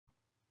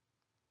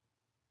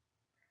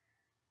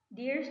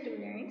Dear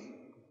students,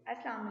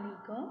 Assalamu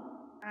alaikum.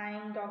 I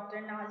am Dr.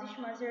 Nazish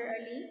Mazhar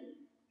Ali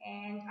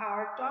and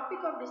our topic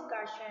of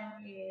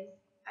discussion is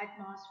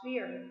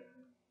atmosphere.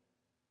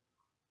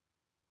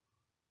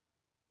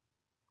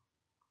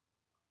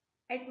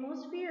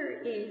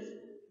 Atmosphere is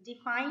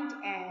defined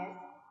as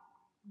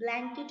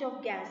blanket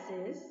of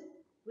gases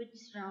which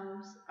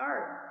surrounds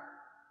Earth,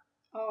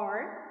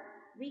 or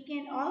we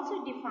can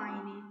also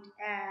define it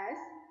as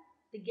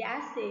the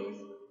gases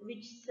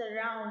which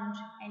surround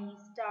any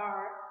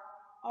star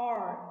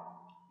or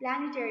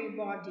planetary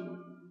body,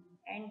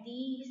 and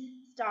these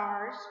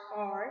stars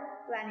or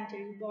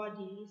planetary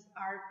bodies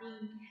are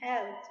being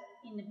held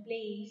in a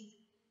place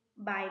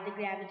by the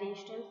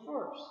gravitational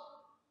force,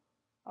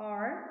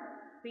 or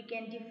we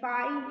can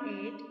define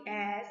it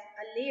as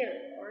a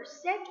layer or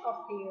set of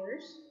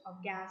layers of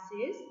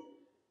gases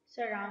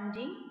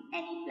surrounding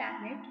any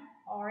planet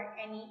or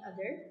any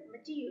other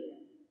material.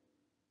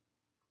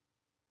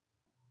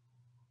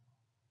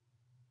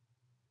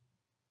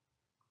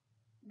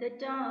 The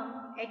term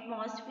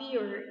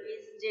atmosphere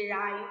is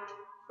derived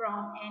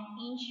from an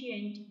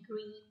ancient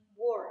Greek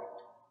word,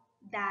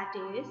 that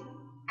is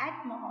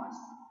atmos,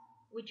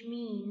 which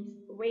means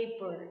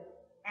vapor,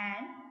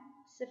 and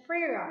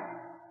sphaera,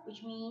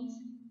 which means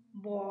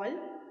ball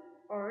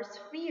or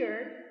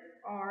sphere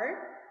or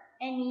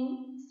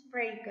any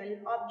spherical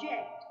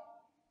object.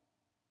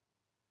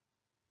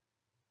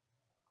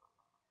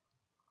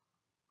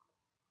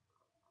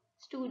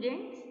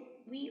 Students,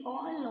 we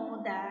all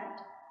know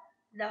that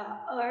the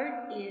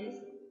earth is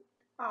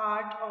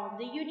part of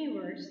the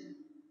universe,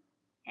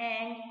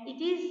 and it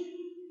is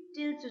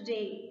till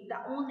today the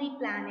only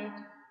planet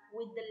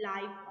with the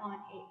life on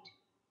it.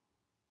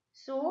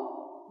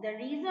 So the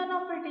reason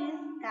of it is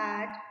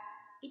that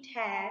it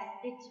has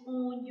its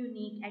own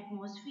unique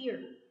atmosphere,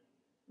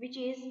 which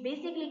is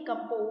basically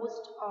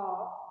composed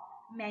of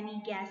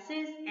many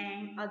gases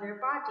and other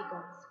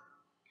particles.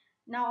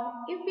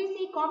 Now, if we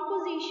see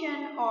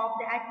composition of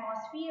the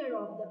atmosphere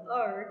of the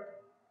earth,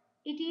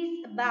 it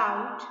is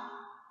about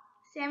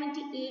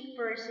 78%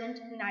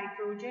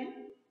 nitrogen,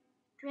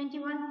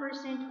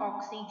 21%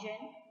 oxygen,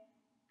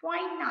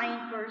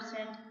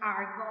 0.9%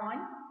 argon,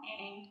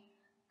 and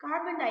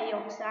carbon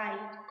dioxide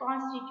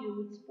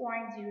constitutes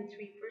 0.03%.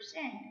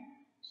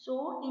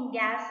 So, in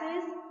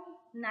gases,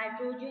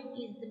 nitrogen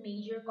is the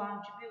major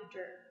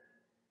contributor.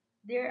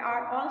 There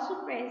are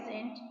also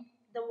present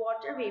the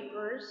water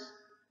vapors,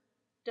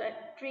 the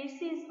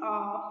traces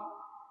of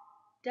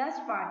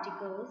dust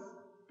particles,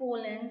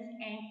 pollens,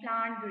 and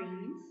plant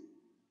grains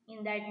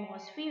in the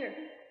atmosphere.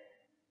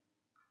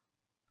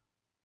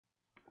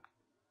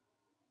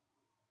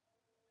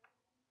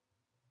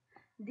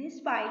 This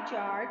pie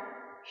chart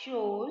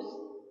shows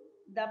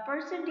the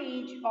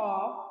percentage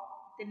of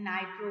the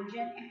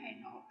nitrogen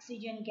and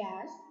oxygen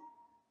gas,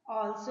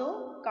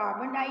 also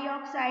carbon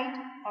dioxide,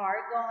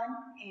 argon,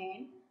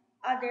 and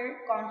other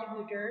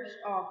contributors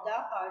of the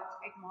Earth's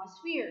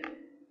atmosphere.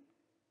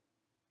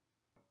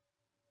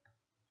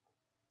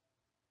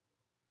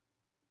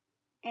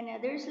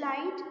 Another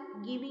slide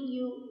giving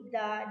you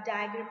the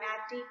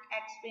diagrammatic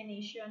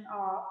explanation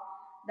of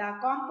the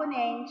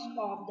components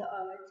of the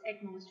Earth's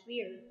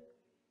atmosphere.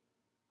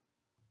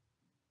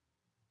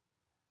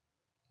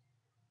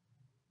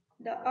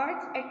 The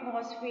Earth's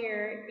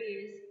atmosphere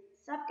is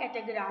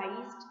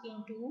subcategorized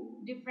into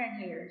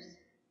different layers.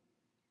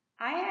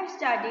 I have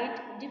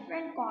studied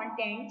different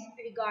contents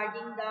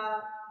regarding the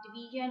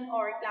division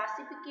or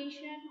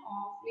classification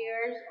of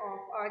layers of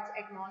Earth's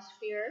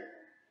atmosphere.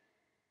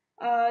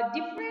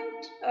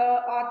 Different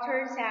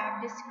authors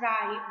have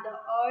described the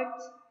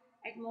Earth's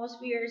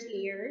atmosphere's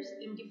layers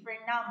in different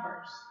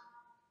numbers.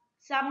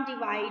 Some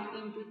divide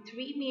into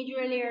 3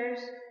 major layers,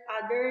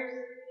 others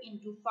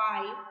into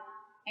 5,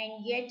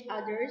 and yet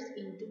others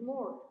into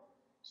more.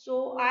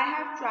 So I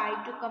have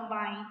tried to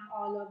combine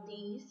all of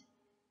these.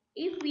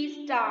 If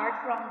we start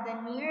from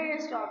the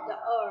nearest of the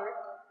earth,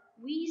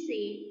 we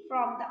say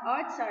from the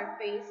earth's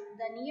surface,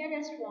 the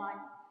nearest one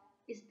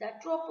is the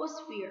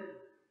troposphere.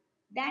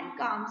 Then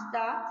comes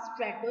the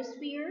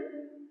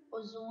stratosphere,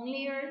 ozone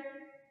layer,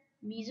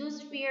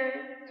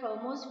 mesosphere,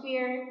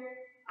 thermosphere,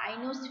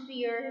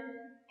 ionosphere,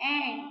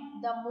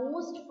 and the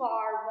most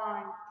far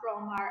one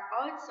from our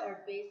Earth's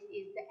surface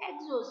is the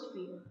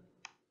exosphere.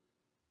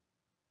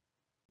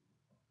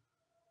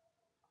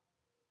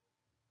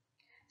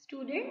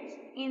 Students,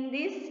 in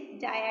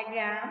this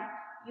diagram,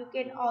 you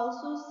can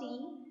also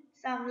see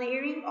some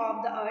layering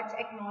of the Earth's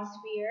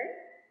atmosphere,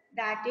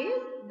 that is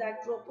the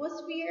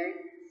troposphere,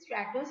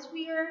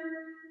 stratosphere,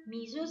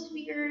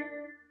 mesosphere,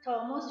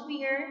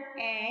 thermosphere,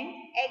 and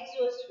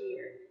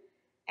exosphere.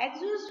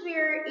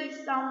 Exosphere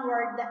is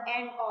somewhat the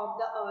end of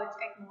the Earth's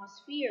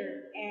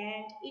atmosphere,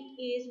 and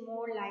it is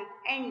more like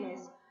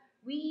endless.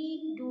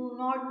 We do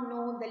not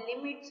know the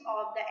limits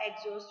of the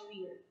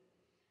exosphere.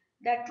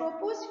 The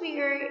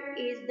troposphere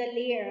is the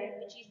layer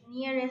which is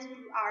nearest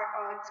to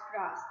our Earth's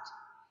crust.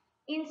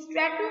 In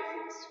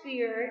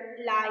stratosphere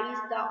lies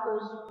the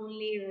ozone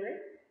layer,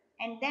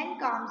 and then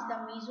comes the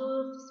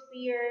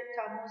mesosphere,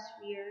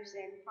 thermospheres,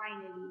 and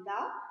finally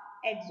the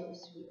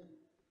exosphere.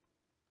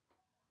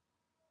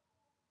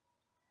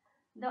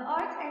 The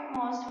Earth's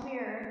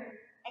atmosphere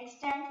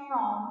extends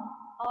from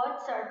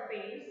Earth's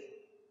surface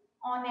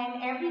on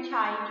an average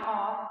height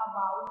of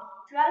about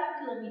 12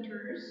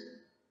 kilometers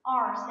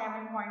or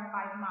 7.5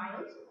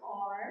 miles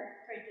or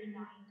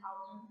 39,000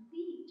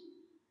 feet.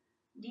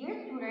 Dear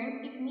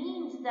student, it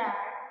means that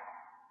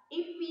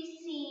if we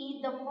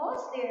see the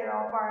first layer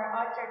of our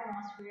Earth's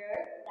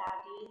atmosphere, that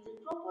is the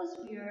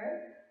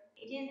troposphere,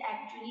 it is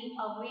actually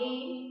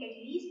away at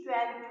least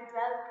 12 to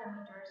 12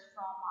 kilometers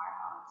from our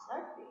Earth's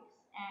surface,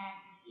 and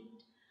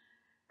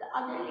the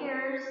other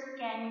layers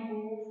can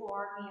go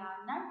for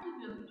beyond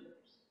 90 kilometers.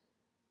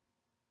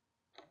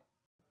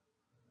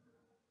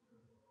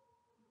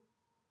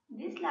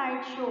 This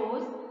slide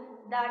shows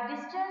the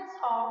distance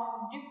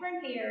of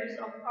different layers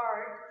of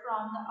Earth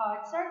from the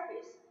Earth's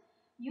surface.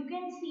 You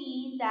can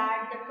see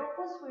that the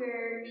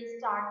troposphere is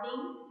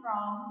starting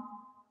from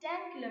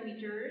 10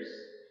 kilometers,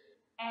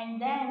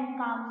 and then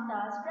comes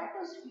the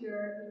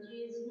stratosphere, which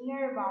is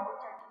near about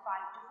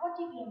 35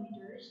 to 40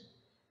 kilometers.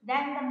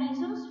 Then the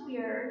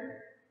mesosphere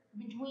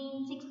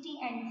between 60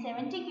 and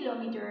 70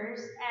 kilometers,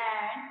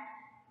 and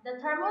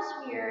the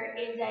thermosphere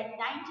is at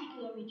 90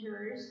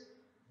 kilometers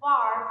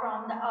far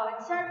from the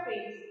Earth's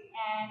surface.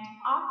 And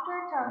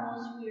after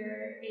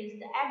thermosphere is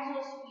the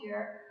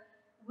exosphere,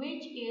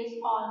 which is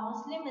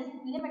almost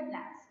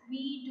limitless.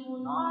 We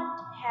do not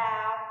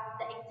have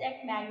the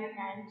exact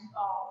measurements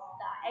of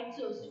the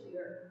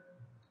exosphere.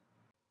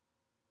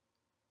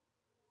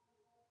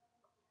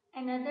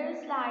 Another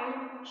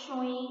slide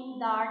showing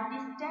the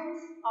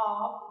distance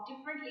of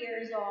different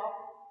layers of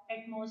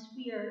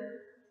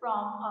atmosphere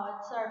from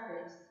Earth's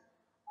surface.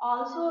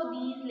 Also,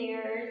 these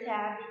layers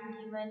have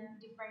been given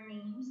different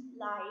names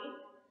like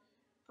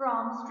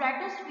from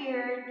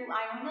stratosphere to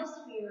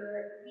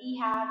ionosphere, we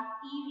have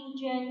E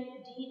region,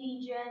 D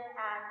region,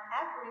 and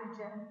F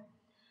region.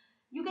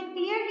 You can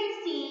clearly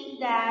see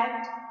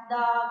that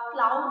the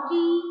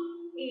cloudy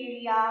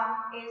area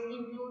is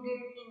included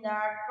in the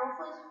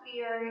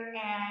troposphere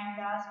and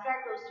the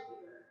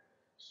stratosphere.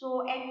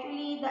 So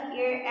actually the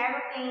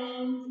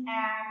airplanes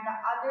and the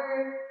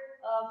other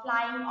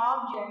flying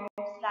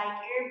objects like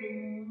air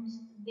balloons,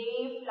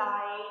 they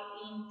fly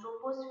in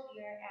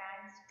troposphere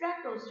and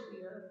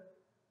stratosphere.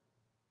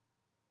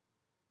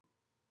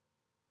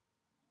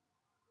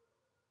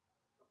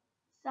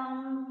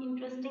 Some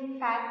interesting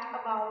fact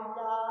about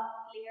the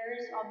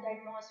layers of the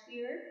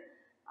atmosphere.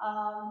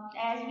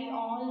 As we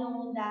all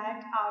know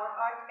that our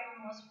Earth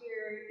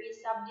atmosphere is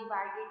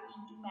subdivided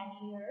into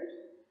many layers,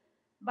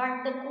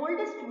 but the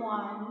coldest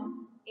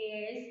one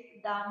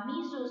is the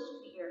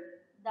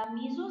mesosphere. The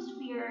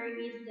mesosphere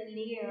is the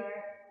layer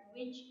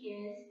which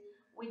is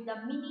with the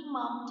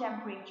minimum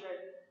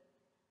temperature.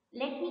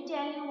 Let me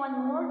tell you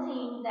one more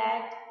thing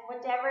that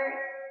whatever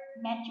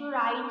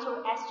meteorites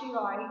or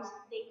asteroids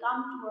they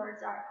come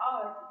towards our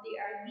Earth, they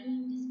are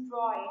being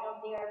destroyed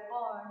or they are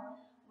burned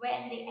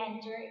when they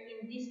enter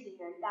in this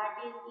layer.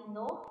 That is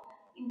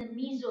in the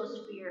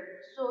mesosphere.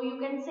 So you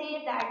can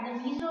say that the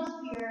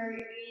mesosphere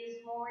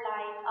is more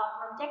like a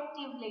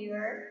protective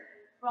layer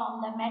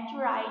from the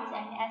meteorites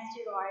and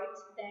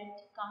asteroids that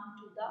come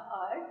to the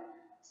Earth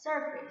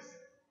surface.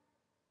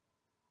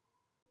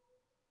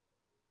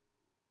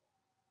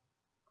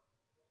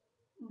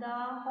 The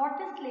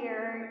hottest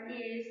layer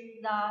is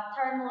the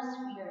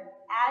thermosphere.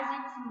 As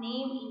its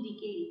name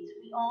indicates,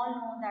 we all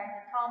know that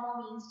the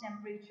thermo means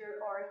temperature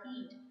or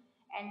heat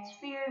and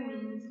sphere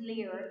means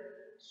layer.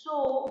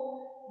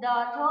 So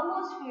the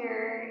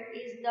thermosphere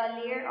is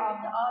the layer of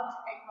the Earth's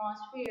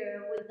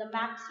atmosphere with the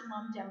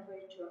maximum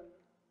temperature.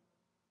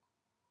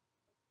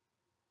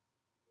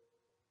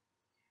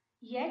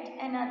 Yet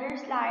another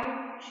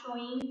slide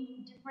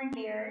showing different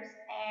layers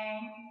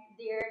and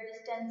their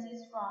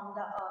distances from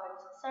the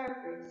Earth's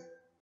surface.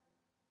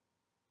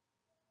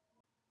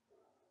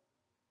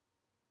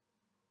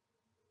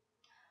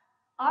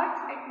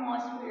 Earth's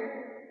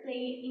atmosphere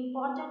play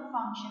important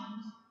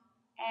functions,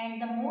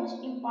 and the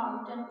most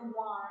important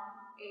one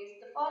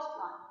is the first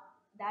one.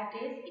 That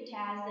is, it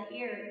has the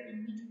air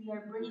in which we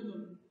are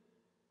breathing.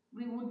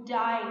 We would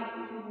die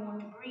if we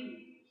won't breathe.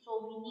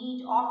 So we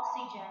need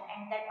oxygen,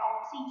 and that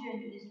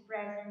oxygen is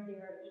present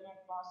there in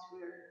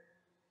atmosphere.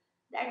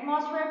 The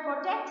atmosphere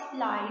protects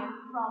life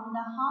from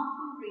the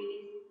harmful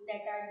rays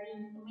that are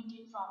being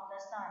emitted from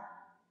the sun.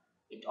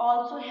 It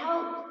also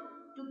helps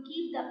to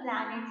keep the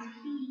planet's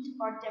heat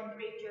or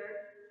temperature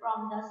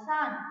from the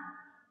sun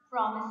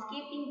from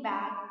escaping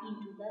back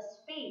into the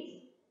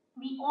space.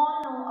 We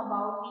all know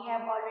about, we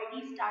have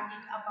already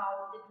studied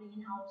about the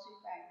greenhouse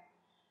effect.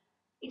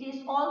 It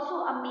is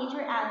also a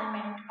major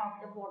element of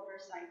the water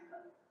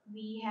cycle.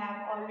 We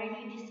have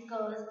already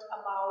discussed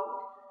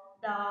about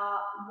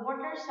the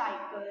water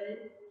cycle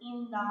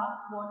in the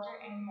water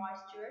and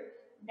moisture,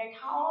 that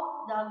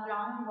how the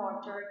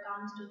groundwater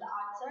comes to the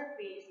earth's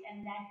surface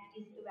and then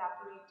it is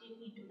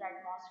evaporated into the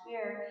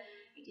atmosphere.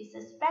 It is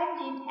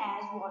suspended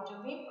as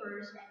water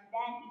vapors and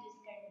then it is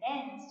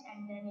condensed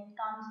and then it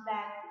comes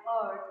back to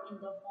earth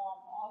in the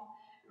form of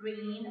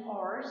rain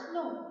or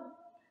snow.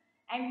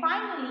 And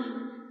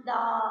finally,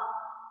 the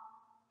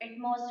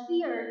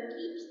atmosphere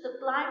keeps the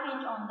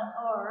climate on the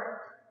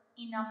Earth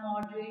in a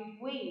moderate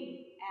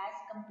way as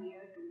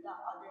compared to the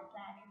other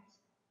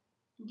planets.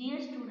 Dear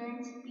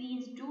students,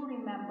 please do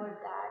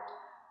remember that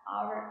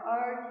our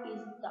Earth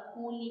is the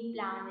only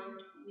planet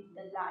with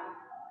the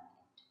life on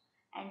it.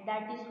 And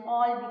that is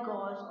all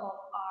because of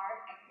our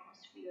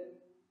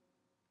atmosphere.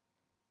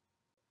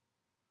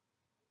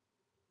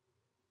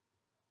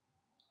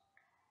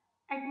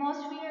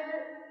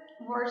 Atmosphere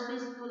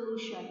versus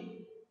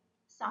pollution.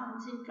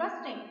 Sounds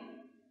interesting,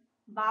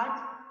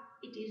 but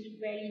it is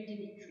very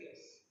deleterious.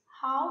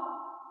 How?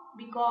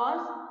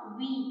 Because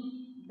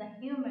we, the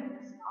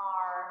humans,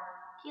 are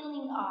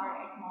killing our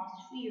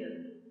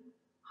atmosphere.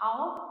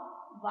 How?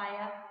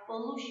 Via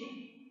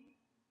pollution.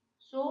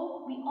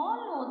 So we all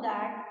know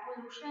that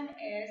pollution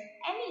is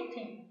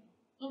anything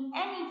in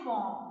any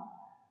form,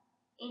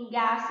 in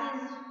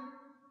gases,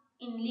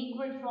 in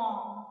liquid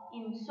form,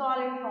 in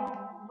solid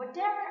form,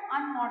 whatever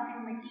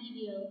unwanted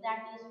material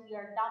that is we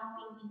are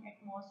dumping in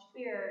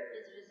atmosphere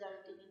is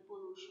resulting in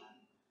pollution.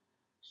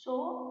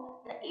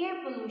 So the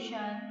air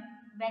pollution,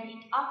 when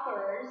it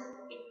occurs,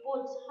 it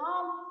puts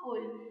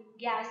harmful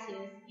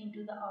gases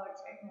into the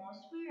Earth's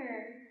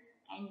atmosphere.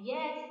 And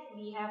yes,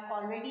 we have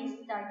already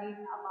studied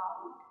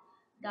about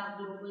the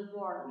global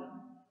warming.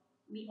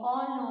 We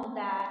all know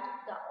that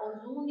the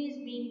ozone is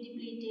being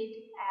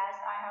depleted, as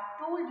I have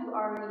told you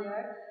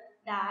earlier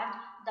that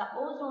the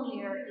ozone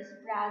layer is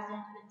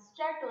present in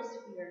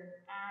stratosphere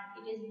and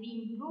it is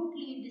being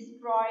brutally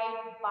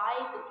destroyed by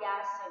the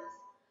gases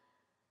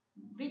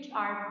which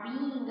are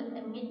being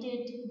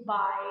emitted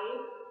by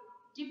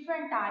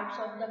different types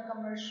of the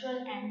commercial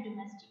and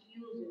domestic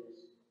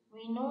users.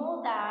 We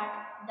know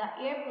that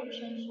the air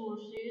pollution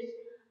sources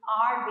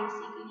are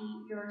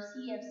basically your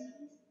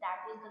CFCs,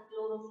 that is the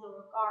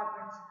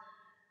chlorofluorocarbons,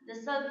 the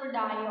sulfur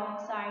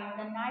dioxide,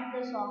 the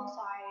nitrous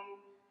oxide,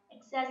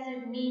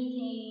 excessive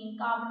methane,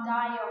 carbon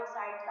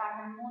dioxide,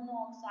 carbon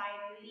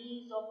monoxide,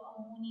 release of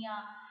ammonia,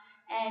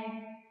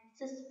 and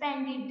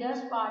suspended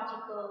dust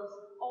particles,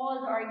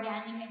 all the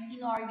organic and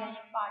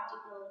inorganic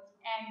particles,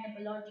 and the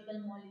biological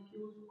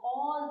molecules,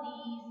 all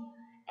these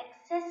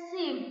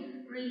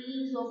excessive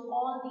release of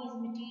all these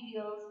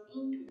materials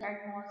into the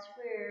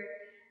atmosphere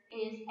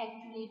is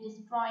actually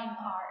destroying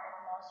our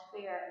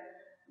atmosphere,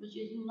 which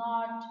is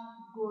not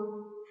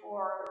good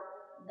for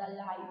the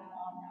life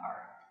on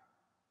earth.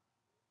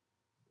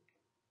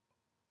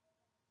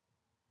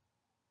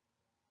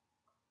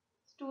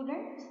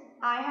 Students,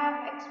 I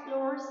have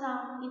explored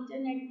some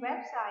internet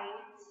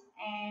websites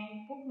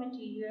and book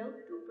material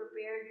to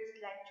prepare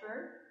this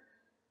lecture.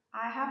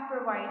 I have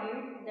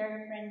provided the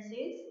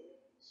references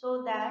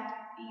so that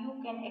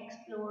you can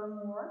explore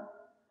more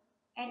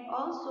and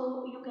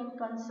also you can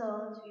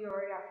consult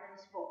your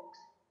reference books.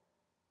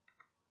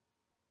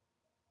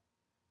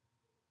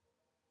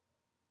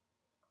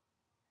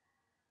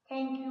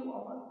 Thank you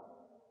all.